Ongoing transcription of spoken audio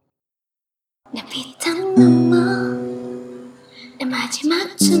내 피땀 넘어 내 마지막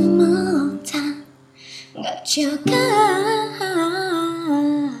숨못한 거쳐가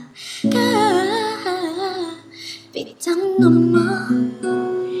피땀 넘어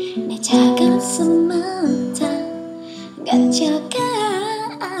내 작은 숨못한 거쳐가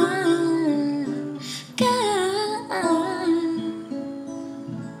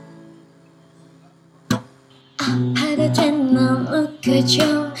아파도 된 너무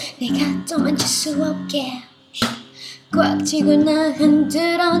그저 내가 또 만질 수 없게 꽉 쥐고 나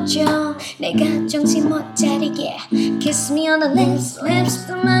흔들어줘 내가 정신 못 차리게 Kiss me on the lips, lips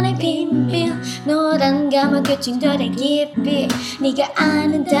둘만의 비밀 너란 감옥에 찡돌의 깊이 네가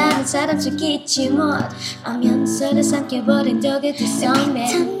아는 다른 사람 속 잊지 못하면서도 삼켜버린 적을 뒤섞네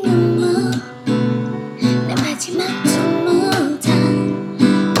잠깐만 내 마지막 숨못한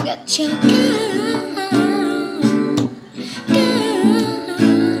거쳐가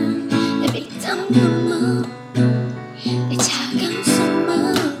내 작은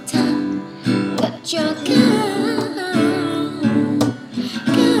숨못한 거쳐가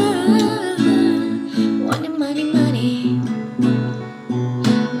Money money money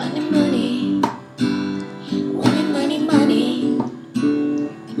Money money Money money money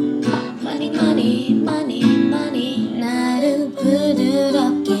Money money money money 나를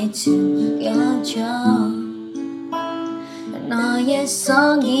부드럽게 죽여줘 너의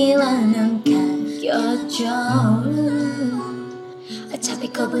성이라는 가껴줘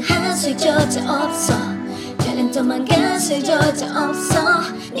어차피 거부할 수조차 없어 다른 도망갈 수조차 없어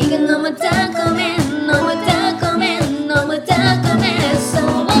네가 너무 달콤해 너무 달콤해 너무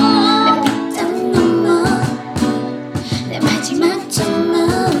달콤해서 내 피땀 넘어 내 마지막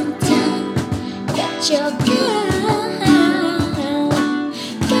숨못한 거쳐가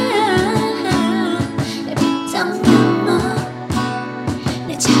내 피땀 넘어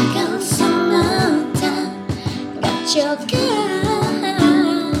내 작은 숨못한 거쳐가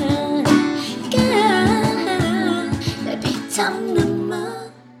내 피땀 넘어